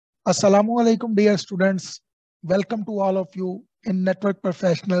Assalamu alaikum, dear students. Welcome to all of you in Network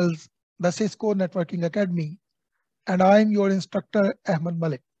Professionals, the CISCO Networking Academy, and I am your instructor, Ahmed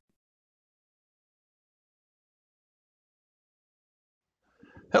Malik.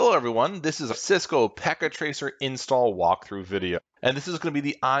 Hello everyone, this is a Cisco Packet Tracer install walkthrough video. And this is going to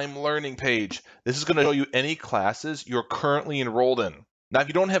be the I'm Learning page. This is going to show you any classes you're currently enrolled in. Now, if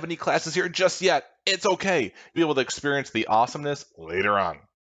you don't have any classes here just yet, it's okay. You'll be able to experience the awesomeness later on.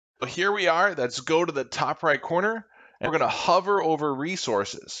 So here we are. Let's go to the top right corner, and we're going to hover over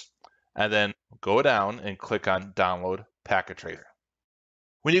Resources, and then go down and click on Download Packet Tracer.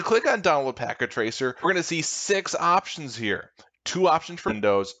 When you click on Download Packet Tracer, we're going to see 6 options here. 2 options for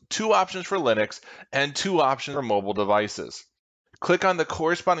Windows, 2 options for Linux, and 2 options for mobile devices. Click on the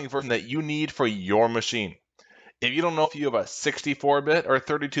corresponding version that you need for your machine. If you don't know if you have a 64-bit or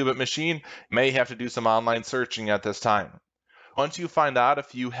 32-bit machine, you may have to do some online searching at this time. Once you find out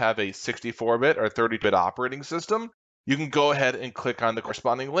if you have a 64-bit or 30-bit operating system, you can go ahead and click on the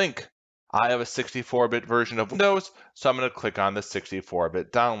corresponding link. I have a 64-bit version of Windows, so I'm going to click on the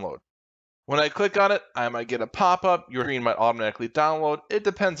 64-bit download. When I click on it, I might get a pop-up. Your screen might automatically download. It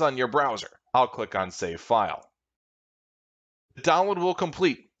depends on your browser. I'll click on Save File. The download will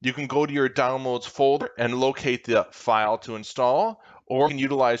complete. You can go to your Downloads folder and locate the file to install, or you can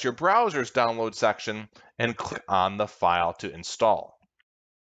utilize your browser's download section and click on the file to install.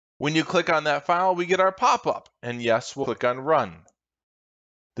 When you click on that file, we get our pop-up, and yes, we'll click on Run.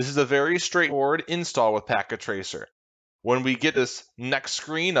 This is a very straightforward install with Packet Tracer. When we get this next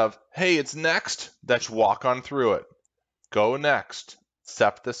screen of, hey, it's next, let's walk on through it. Go next.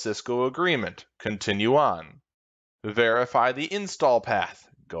 Accept the CISCO agreement. Continue on. Verify the install path.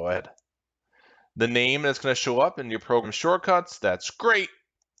 Go ahead. The name that's going to show up in your program shortcuts, that's great.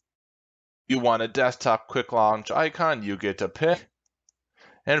 You want a desktop quick launch icon, you get to pick.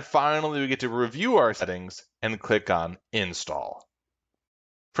 And finally, we get to review our settings and click on Install.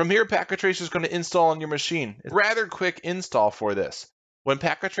 From here, Packet Tracer is going to install on your machine. It's a rather quick install for this. When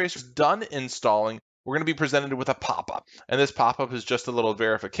Packet Tracer is done installing, we're going to be presented with a pop-up. And this pop-up is just a little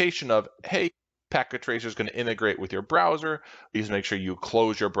verification of, hey, Packet Tracer is going to integrate with your browser. Please make sure you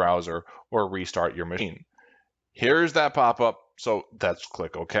close your browser or restart your machine. Here's that pop-up, so let's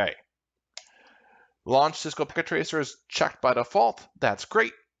click OK. Launch Cisco Packet Tracer is checked by default. That's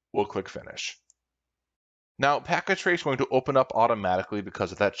great. We'll click Finish. Now, Packet Tracer is going to open up automatically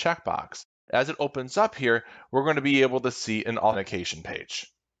because of that checkbox. As it opens up here, we're going to be able to see an authentication page.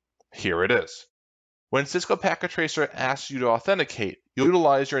 Here it is. When Cisco Packet Tracer asks you to authenticate, you'll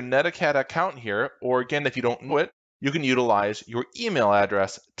utilize your Netacad account here, or again, if you don't know it, you can utilize your email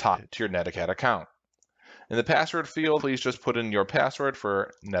address tied to your Netacad account. In the password field, please just put in your password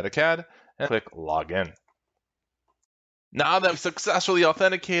for Netacad and click Login. Now that we've successfully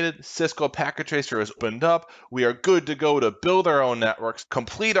authenticated, Cisco Packet Tracer is opened up. We are good to go to build our own networks,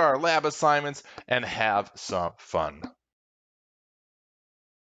 complete our lab assignments, and have some fun.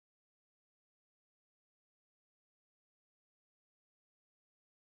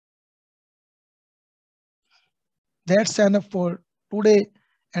 That's enough for today,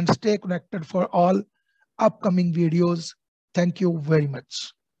 and stay connected for all upcoming videos. Thank you very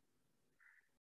much.